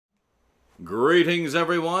Greetings,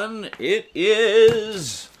 everyone. It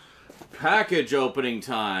is package opening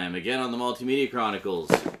time again on the Multimedia Chronicles.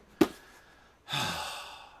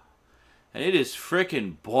 And it is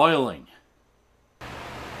frickin' boiling.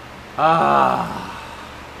 Oh,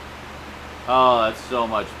 that's so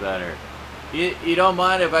much better. You don't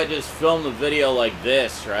mind if I just film the video like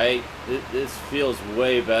this, right? This feels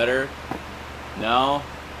way better. No?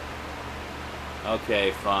 Okay,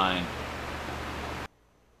 fine.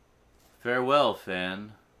 Farewell,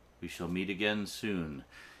 fan. We shall meet again soon.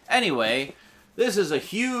 Anyway, this is a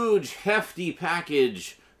huge, hefty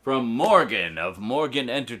package from Morgan of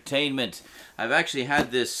MorganEntertainment. I've actually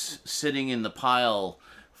had this sitting in the pile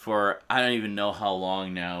for I don't even know how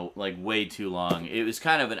long now, like way too long. It was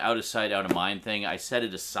kind of an out of sight, out of mind thing. I set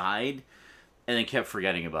it aside and then kept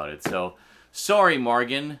forgetting about it. So, sorry,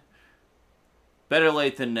 Morgan. Better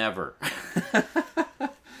late than never.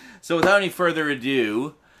 So without any further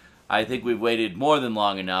ado, I think we've waited more than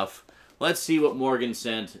long enough. Let's see what Morgan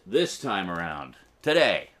sent this time around,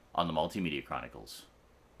 today, on the Multimedia Chronicles.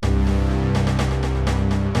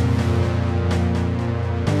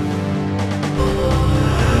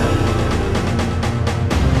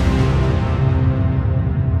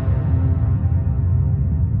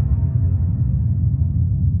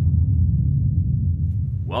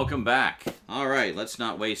 Welcome back. Alright, let's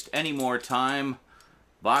not waste any more time.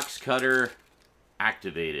 Box cutter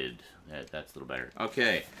activated. That's a little better.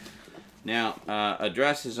 Okay. Now,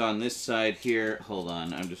 address is on this side here. Hold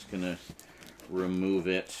on. I'm just going to remove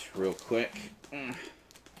it real quick.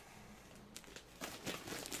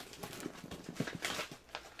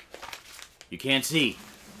 You can't see.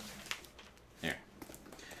 There.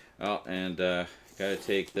 Oh, and got to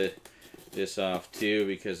take this off too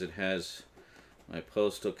because it has my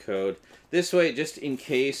postal code. This way, just in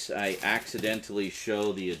case I accidentally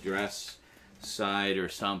show the address side or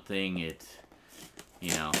something, you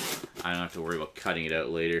know, I don't have to worry about cutting it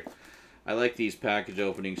out later. I like these package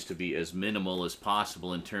openings to be as minimal as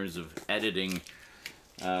possible in terms of editing.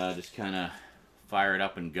 Just kind of fire it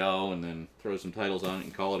up and go, and then throw some titles on it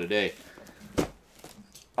and call it a day.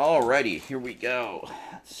 Alrighty, here we go.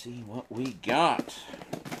 Let's see what we got.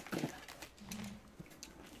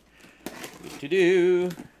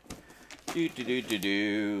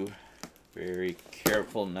 Very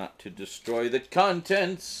careful not to destroy the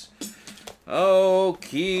contents.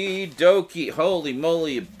 Okie dokie. Holy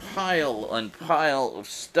moly, a pile and pile of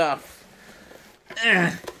stuff.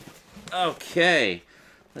 Okay.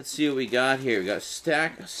 Let's see what we got here. We got a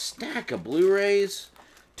stack of Blu-rays.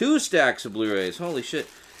 2 stacks of Blu-rays. Holy shit.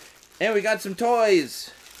 And we got some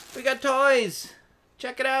toys. We got toys.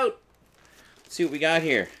 Check it out. Let's see what we got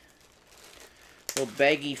here. Little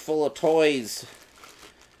baggie full of toys.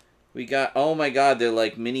 We got, oh my god, they're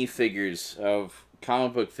like minifigures of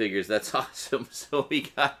comic book figures. That's awesome. So we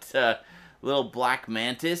got little Black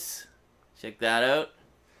Mantis. Check that out.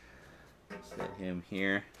 Set him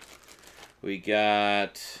here. We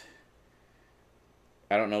got,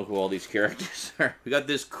 I don't know who all these characters are. We got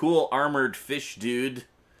this cool armored fish dude.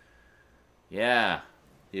 Yeah.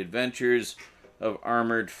 The Adventures of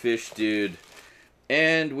Armored Fish Dude.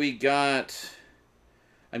 And we got,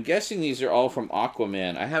 I'm guessing these are all from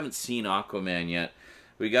Aquaman. I haven't seen Aquaman yet.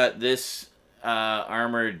 We got this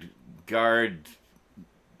armored guard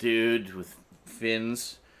dude with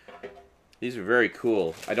fins. These are very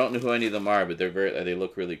cool. I don't know who any of them are, but they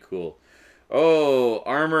look really cool. Oh,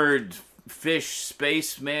 armored fish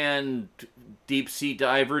spaceman deep sea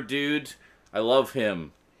diver dude. I love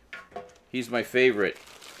him. He's my favorite.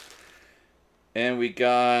 And we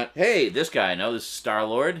got, hey, this guy I know. This is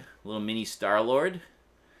Star-Lord. Little mini Star-Lord.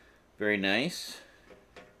 Very nice.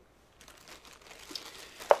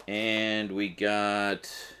 And we got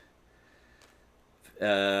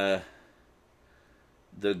the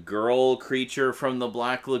girl creature from the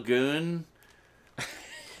Black Lagoon.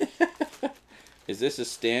 Is this a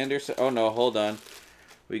stand or so? Oh no, hold on.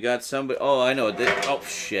 We got somebody. Oh, I know. Oh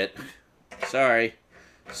shit. Sorry.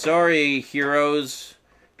 Sorry, heroes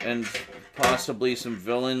and possibly some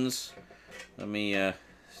villains. Let me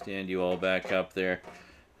stand you all back up there.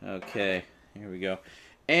 Okay, here we go.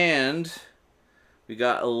 And we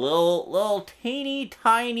got a little teeny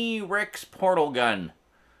tiny Rick's portal gun.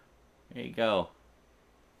 There you go.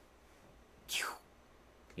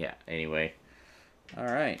 Yeah, anyway.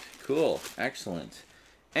 Alright, cool. Excellent.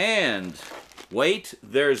 And, wait,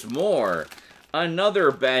 there's more.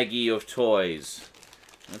 Another baggie of toys.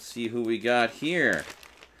 Let's see who we got here.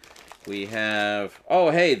 We have, oh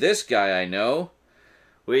hey, this guy I know.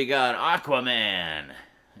 We got Aquaman.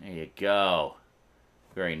 There you go.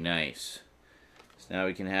 Very nice. Now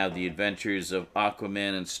we can have the adventures of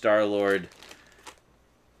Aquaman and Star-Lord.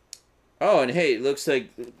 Oh, and hey, it looks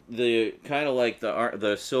like the kind of like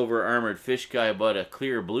the silver armored fish guy, but a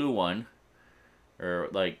clear blue one, or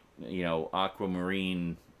like, you know,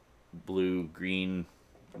 aquamarine blue green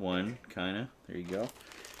one, kind of. There you go.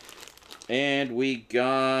 And we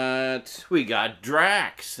got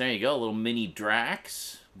Drax. There you go, a little mini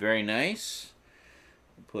Drax. Very nice.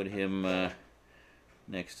 Put him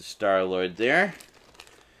next to Star-Lord there.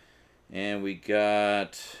 And we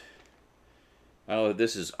got, oh,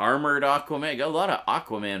 this is Armored Aquaman. Got a lot of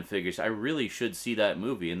Aquaman figures. I really should see that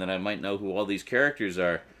movie, and then I might know who all these characters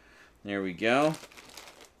are. There we go.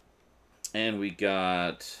 And we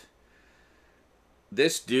got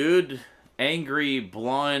this dude, angry,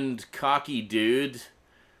 blonde, cocky dude,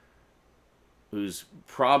 who's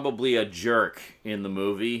probably a jerk in the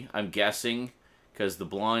movie, I'm guessing, because the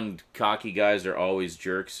blonde, cocky guys are always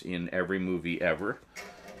jerks in every movie ever.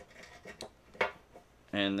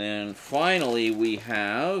 And then finally we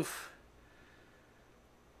have,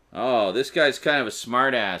 oh, this guy's kind of a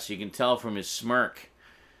smartass. You can tell from his smirk.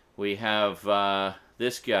 We have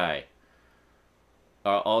this guy,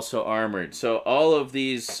 also armored. So all of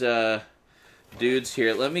these dudes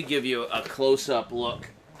here, let me give you a close-up look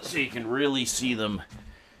so you can really see them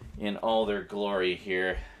in all their glory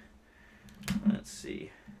here. Let's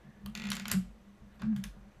see.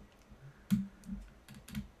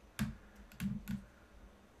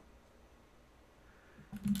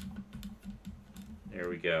 There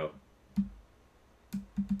we go.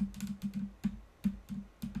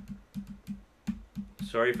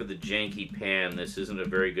 Sorry for the janky pan. This isn't a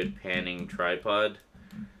very good panning tripod.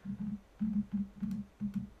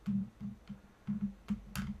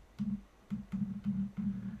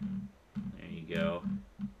 There you go.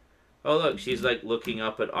 Oh look, she's like looking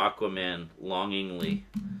up at Aquaman longingly.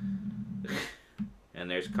 And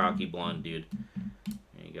there's cocky blonde dude.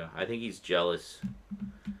 There you go. I think he's jealous.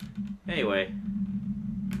 Anyway,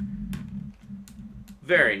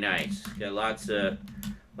 very nice. Got lots of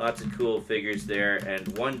cool figures there,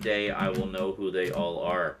 and one day I will know who they all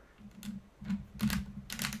are.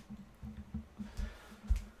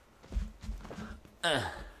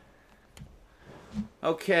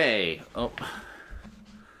 Okay. Oh.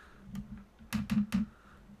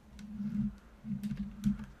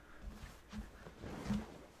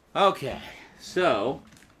 Okay. So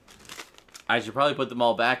I should probably put them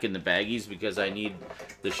all back in the baggies because I need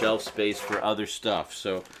the shelf space for other stuff.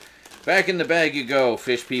 So, back in the bag you go,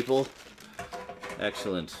 fish people.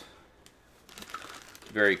 Excellent.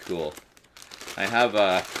 Very cool.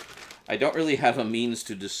 I don't really have a means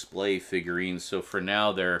to display figurines, so for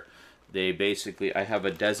now they basically, I have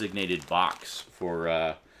a designated box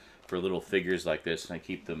for little figures like this, and I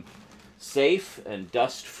keep them safe and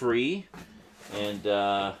dust-free.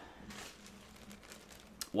 And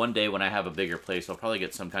one day when I have a bigger place, I'll probably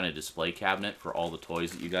get some kind of display cabinet for all the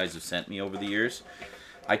toys that you guys have sent me over the years.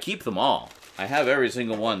 I keep them all. I have every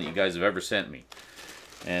single one that you guys have ever sent me.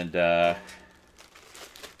 And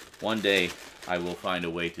one day I will find a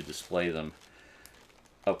way to display them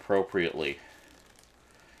appropriately.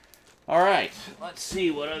 Alright, let's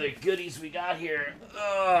see what other goodies we got here.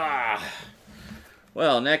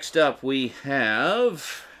 Well, next up we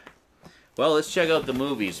have... Well, let's check out the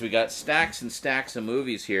movies. We got stacks and stacks of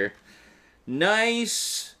movies here.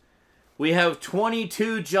 Nice! We have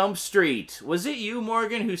 22 Jump Street. Was it you,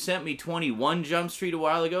 Morgan, who sent me 21 Jump Street a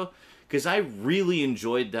while ago? Because I really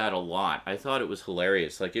enjoyed that a lot. I thought it was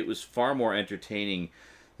hilarious. Like, it was far more entertaining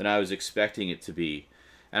than I was expecting it to be.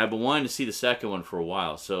 And I've been wanting to see the second one for a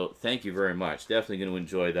while, so thank you very much. Definitely going to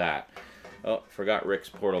enjoy that. Oh, forgot Rick's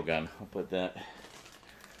portal gun. I'll put that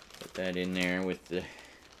in there with the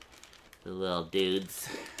little dudes.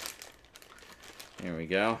 There we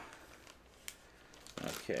go.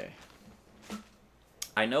 Okay.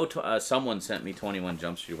 I know someone sent me 21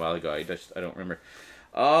 Jump Street a while ago. I don't remember.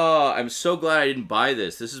 Oh, I'm so glad I didn't buy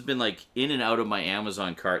this. This has been like in and out of my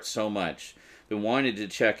Amazon cart so much. Been wanting to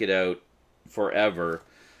check it out forever.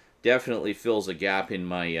 Definitely fills a gap in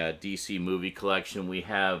my DC movie collection. We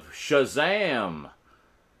have Shazam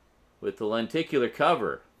with the lenticular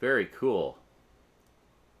cover. Very cool.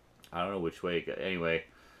 I don't know which way it goes. Anyway,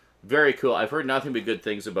 very cool. I've heard nothing but good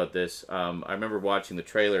things about this. I remember watching the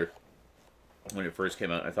trailer when it first came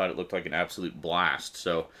out. I thought it looked like an absolute blast.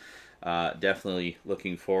 So, definitely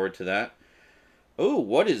looking forward to that. Oh,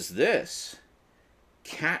 what is this?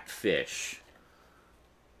 Catfish.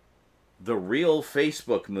 The real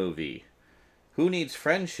Facebook movie. Who needs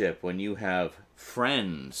friendship when you have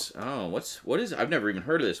friends? Oh, what is... I've never even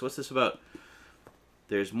heard of this. What's this about?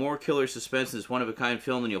 There's more killer suspense in this one-of-a-kind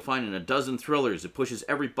film than you'll find in a dozen thrillers. It pushes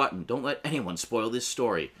every button. Don't let anyone spoil this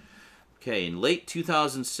story. Okay, in late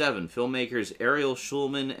 2007, filmmakers Ariel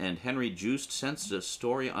Schulman and Henry Joost sensed a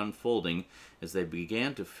story unfolding as they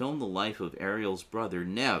began to film the life of Ariel's brother,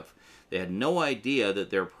 Nev. They had no idea that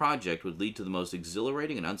their project would lead to the most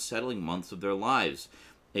exhilarating and unsettling months of their lives.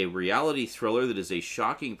 A reality thriller that is a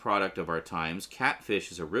shocking product of our times,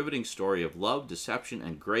 Catfish is a riveting story of love, deception,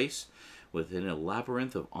 and grace within a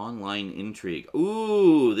labyrinth of online intrigue.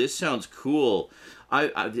 Ooh, this sounds cool.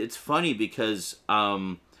 It's funny because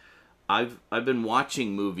I've been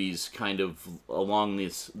watching movies kind of along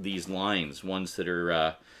these lines, ones that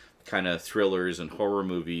are kind of thrillers and horror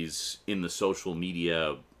movies in the social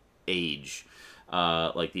media age,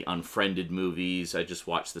 like the Unfriended movies. I just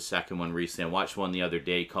watched the second one recently. I watched one the other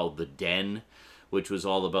day called The Den, which was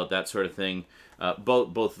all about that sort of thing.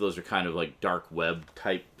 Both of those are kind of like dark web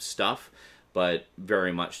type stuff, but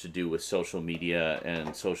very much to do with social media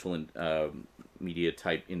and social media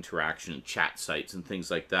type interaction and chat sites and things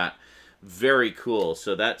like that. Very cool.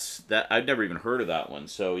 So that I've never even heard of that one.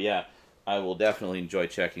 So yeah, I will definitely enjoy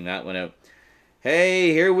checking that one out.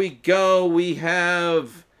 Hey, here we go. We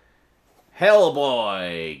have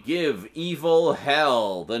Hellboy. Give Evil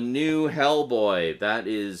Hell, the new Hellboy. That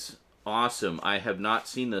is awesome. I have not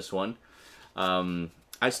seen this one.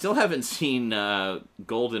 I still haven't seen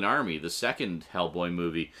Golden Army, the second Hellboy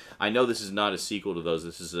movie. I know this is not a sequel to those.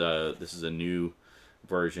 This is a new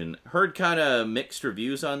version. Heard kind of mixed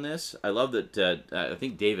reviews on this. I love that. I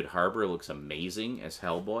think David Harbour looks amazing as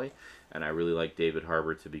Hellboy, and I really like David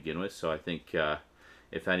Harbour to begin with. So I think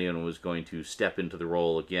if anyone was going to step into the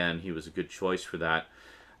role again, he was a good choice for that.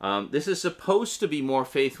 This is supposed to be more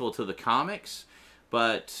faithful to the comics,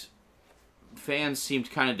 but fans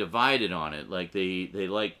seemed kind of divided on it. Like they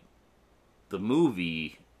like the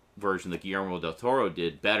movie version that Guillermo del Toro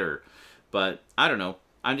did better, but I don't know.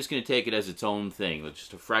 I'm just going to take it as its own thing. It's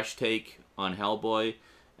just a fresh take on Hellboy,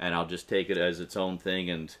 and I'll just take it as its own thing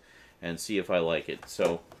and see if I like it.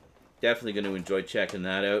 So definitely going to enjoy checking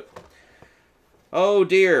that out. Oh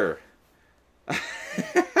dear.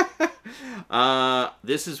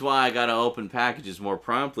 This is why I got to open packages more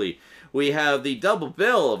promptly. We have the double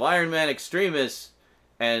bill of Iron Man Extremis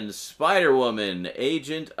and Spider-Woman,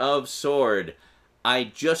 Agent of S.W.O.R.D. I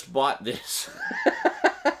just bought this.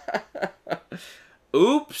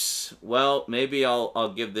 Oops. Well, maybe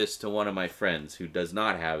I'll give this to one of my friends who does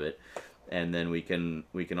not have it, and then we can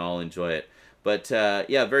all enjoy it. But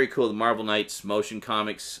yeah, very cool. The Marvel Knights motion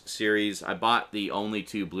comics series. I bought the only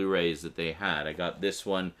 2 Blu-rays that they had. I got this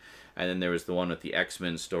one, and then there was the one with the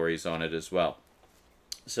X-Men stories on it as well.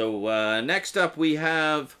 So next up we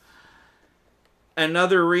have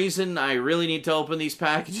another reason I really need to open these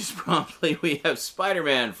packages promptly. We have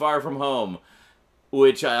Spider-Man Far From Home,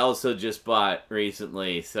 which I also just bought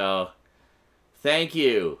recently. So thank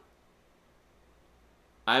you.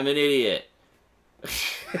 I'm an idiot.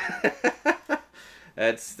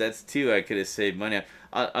 That's 2 I could have saved money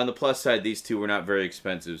on the plus side, these 2 were not very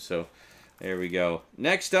expensive, so there we go.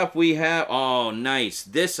 Next up we have, oh nice,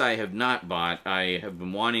 this I have not bought. I have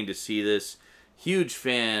been wanting to see this. Huge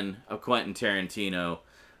fan of Quentin Tarantino.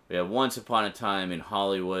 We have Once Upon a Time in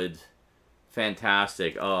Hollywood.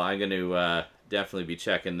 Fantastic. Oh, I'm going to definitely be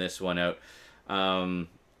checking this one out.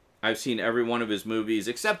 I've seen every one of his movies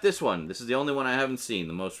except this one. This is the only one I haven't seen,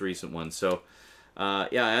 the most recent one. So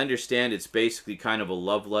yeah, I understand it's basically kind of a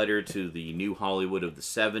love letter to the new Hollywood of the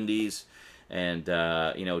 70s, and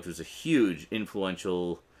you know, it was a huge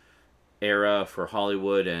influential era for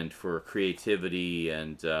Hollywood and for creativity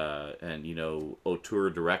and you know, auteur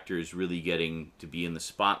directors really getting to be in the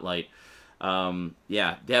spotlight.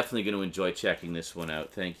 Yeah, definitely going to enjoy checking this one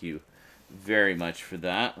out. Thank you very much for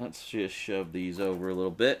that. Let's just shove these over a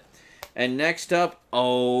little bit. And next up,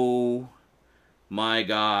 oh my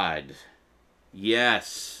God.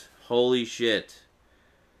 Yes. Holy shit.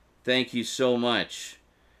 Thank you so much.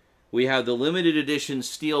 We have the limited edition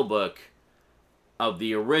steelbook of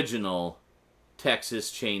the original Texas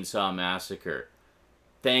Chainsaw Massacre.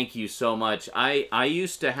 Thank you so much. I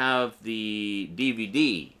used to have the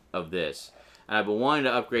DVD of this, and I've been wanting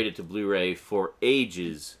to upgrade it to Blu-ray for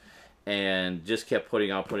ages, and just kept putting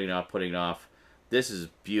it off. This is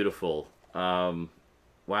beautiful.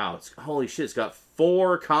 Wow, holy shit, it's got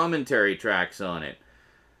 4 commentary tracks on it.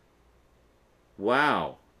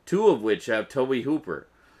 Wow. 2 of which have Tobe Hooper.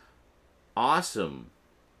 Awesome.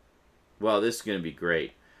 Well, this is going to be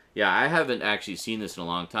great. Yeah, I haven't actually seen this in a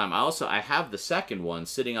long time. I have the second one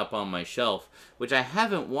sitting up on my shelf, which I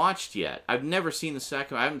haven't watched yet. I've never seen the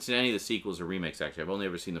second. I haven't seen any of the sequels or remakes, actually. I've only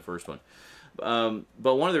ever seen the first one. But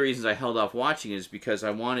one of the reasons I held off watching is because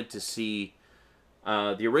I wanted to see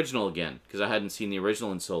the original again, because I hadn't seen the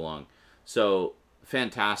original in so long. So,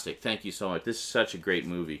 fantastic. Thank you so much. This is such a great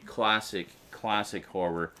movie. Classic, classic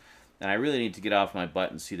horror. And I really need to get off my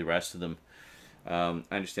butt and see the rest of them. I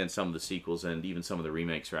understand some of the sequels and even some of the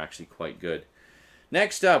remakes are actually quite good.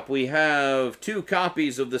 Next up, we have 2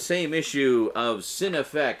 copies of the same issue of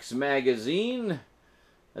Cinefex magazine.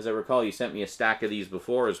 As I recall, you sent me a stack of these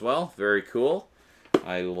before as well. Very cool.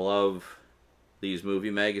 I love these movie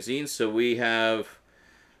magazines. So we have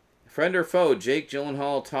Friend or Foe, Jake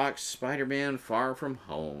Gyllenhaal talks Spider-Man Far From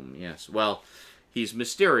Home. Yes, well, he's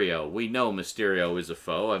Mysterio. We know Mysterio is a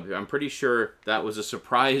foe. I'm pretty sure that was a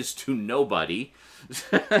surprise to nobody.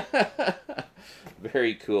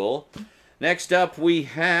 Very cool. Next up, we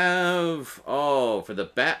have, for the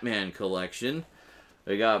Batman collection,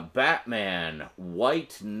 we got Batman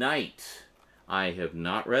White Knight. I have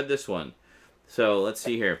not read this one. So, let's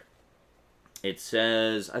see here. It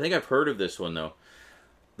says, I think I've heard of this one, though.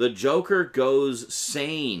 The Joker goes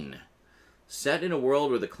sane. Set in a world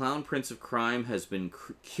where the clown prince of crime has been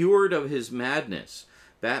cured of his madness,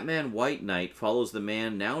 Batman White Knight follows the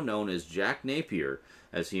man now known as Jack Napier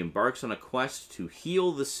as he embarks on a quest to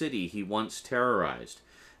heal the city he once terrorized.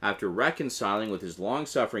 After reconciling with his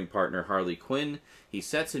long-suffering partner Harley Quinn, he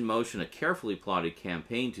sets in motion a carefully plotted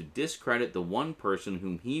campaign to discredit the one person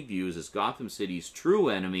whom he views as Gotham City's true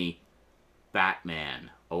enemy,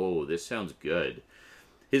 Batman. Oh, this sounds good.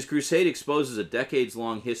 His crusade exposes a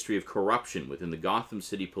decades-long history of corruption within the Gotham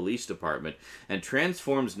City Police Department and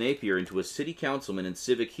transforms Napier into a city councilman and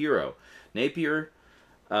civic hero.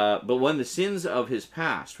 But when the sins of his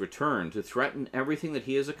past return to threaten everything that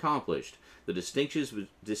he has accomplished, the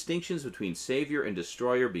distinctions between savior and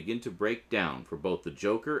destroyer begin to break down for both the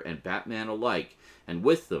Joker and Batman alike, and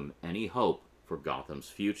with them, any hope for Gotham's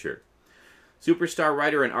future. Superstar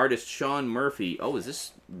writer and artist Sean Murphy. Oh, is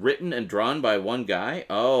this written and drawn by one guy?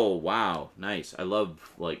 Oh, wow. Nice. I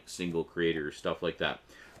love, like, single creator stuff like that.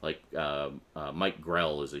 Like, Mike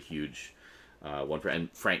Grell is a huge one,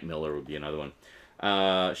 and Frank Miller would be another one.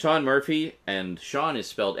 Sean Murphy, and Sean is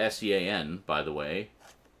spelled S-E-A-N, by the way,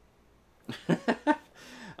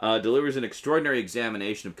 delivers an extraordinary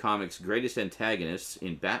examination of comics' greatest antagonists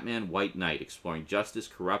in Batman White Knight, exploring justice,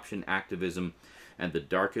 corruption, activism, and the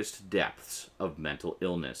darkest depths of mental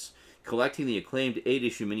illness. Collecting the acclaimed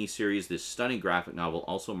 8-issue miniseries, this stunning graphic novel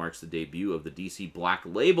also marks the debut of the DC Black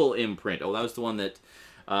Label imprint. Oh, that was the one that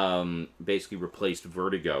basically replaced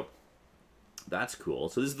Vertigo. That's cool.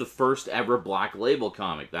 So this is the first ever Black Label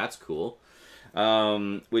comic. That's cool.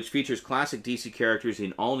 Which features classic DC characters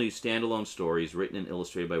in all-new standalone stories written and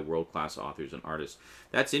illustrated by world-class authors and artists.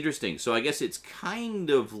 That's interesting. So I guess it's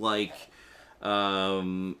kind of like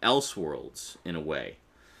Elseworlds in a way.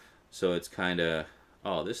 So it's kind of,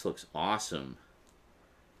 oh, this looks awesome.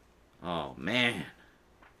 Oh, man.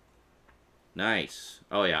 Nice.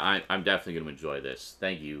 Oh, yeah, I'm definitely going to enjoy this.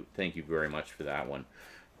 Thank you very much for that one.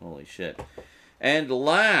 Holy shit. And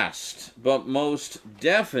last, but most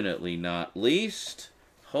definitely not least,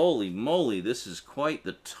 holy moly, this is quite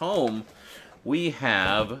the tome. We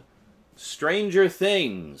have Stranger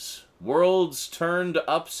Things, Worlds Turned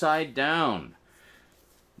Upside Down.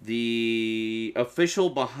 The official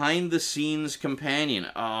behind-the-scenes companion.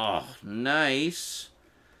 Oh, nice.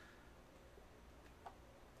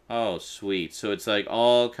 Oh, sweet. So it's like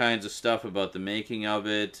all kinds of stuff about the making of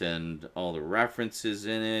it and all the references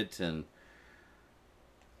in it. And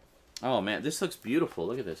oh, man, this looks beautiful.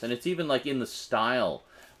 Look at this. And it's even like in the style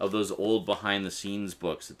of those old behind-the-scenes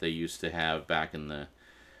books that they used to have back in the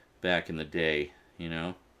day, you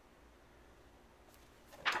know?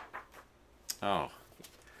 Oh,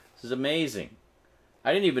 this is amazing.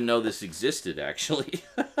 I didn't even know this existed, actually.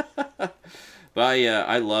 But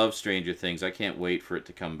I love Stranger Things. I can't wait for it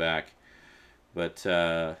to come back. But,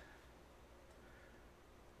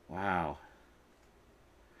 wow.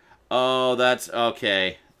 Oh, that's,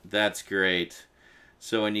 okay. That's great.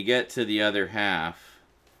 So when you get to the other half,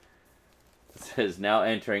 it says, now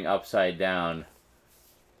entering upside down.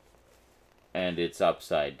 And it's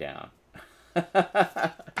upside down.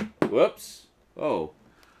 Whoops. Oh.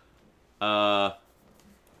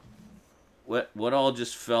 What all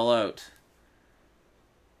just fell out?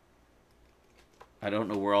 I don't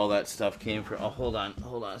know where all that stuff came from. Oh, hold on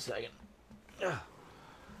a second.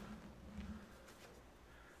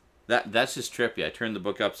 That's just trippy. I turned the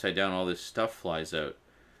book upside down, all this stuff flies out.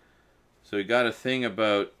 So we got a thing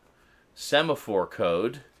about semaphore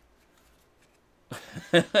code.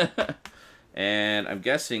 And I'm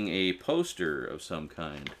guessing a poster of some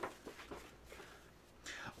kind.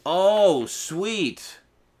 Oh, sweet.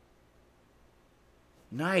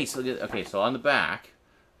 Nice. Look at, okay, so on the back,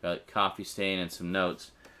 got coffee stain and some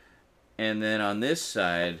notes. And then on this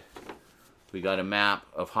side, we got a map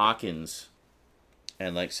of Hawkins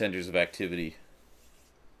and like centers of activity.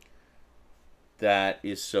 That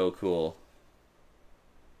is so cool.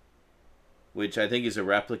 Which I think is a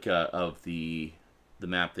replica of the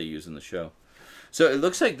map they use in the show. So it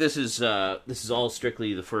looks like this is all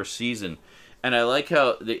strictly the first season, and I like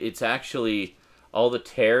how it's actually all the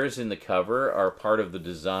tears in the cover are part of the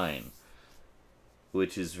design,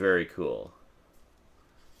 which is very cool.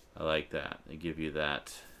 I like that. They give you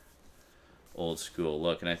that old school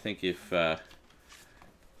look, and I think if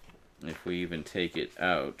we even take it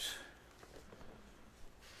out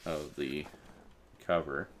of the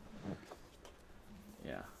cover,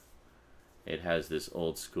 yeah, it has this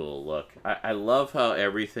old school look. I love how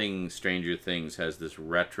everything Stranger Things has this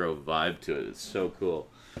retro vibe to it. It's so cool.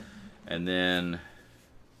 And then,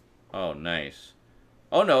 oh, nice.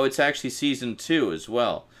 Oh, no, it's actually season 2 as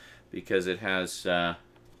well, because it has that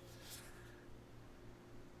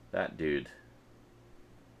dude.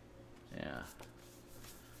 Yeah.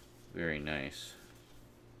 Very nice.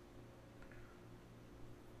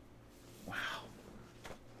 Wow.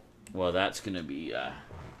 Well, that's going to be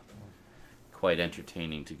quite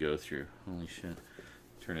entertaining to go through. Holy shit.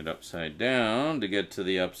 Turn it upside down to get to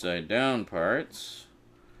the upside down parts.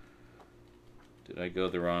 Did I go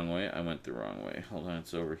the wrong way? I went the wrong way. Hold on,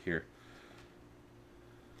 it's over here.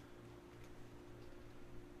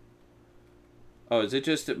 Oh, is it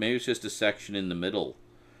just, maybe it's just a section in the middle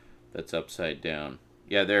that's upside down.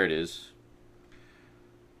 Yeah, there it is.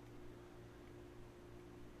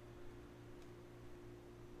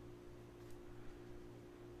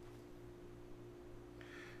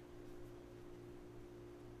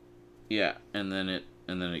 Yeah, and then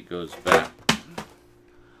it goes back.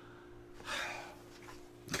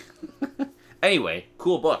 Anyway,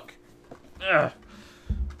 cool book. Ugh.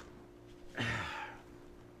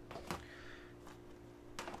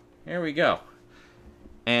 Here we go.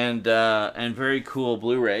 And very cool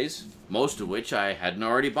Blu-rays, most of which I hadn't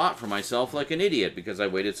already bought for myself like an idiot because I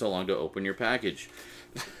waited so long to open your package.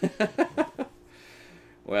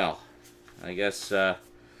 Well, I guess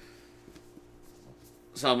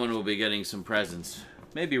someone will be getting some presents.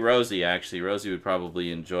 Maybe Rosie, actually. Rosie would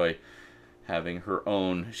probably enjoy having her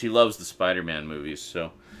own. She loves the Spider-Man movies,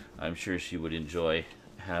 so I'm sure she would enjoy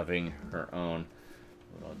having her own.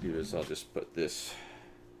 What I'll do is I'll just put this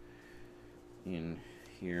in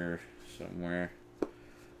here somewhere.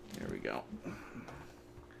 There we go.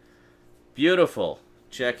 Beautiful.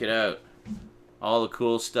 Check it out. All the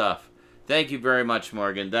cool stuff. Thank you very much,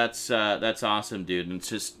 Morgan. That's awesome, dude. And it's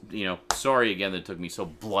just, you know, sorry again that it took me so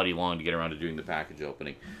bloody long to get around to doing the package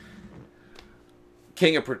opening.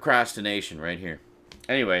 King of procrastination right here.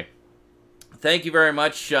 Anyway, thank you very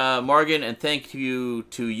much, Morgan, and thank you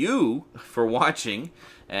to you for watching.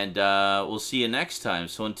 And we'll see you next time.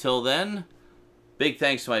 So until then, big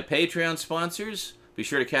thanks to my Patreon sponsors. Be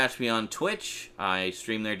sure to catch me on Twitch. I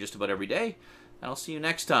stream there just about every day. And I'll see you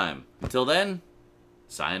next time. Until then,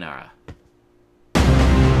 sayonara.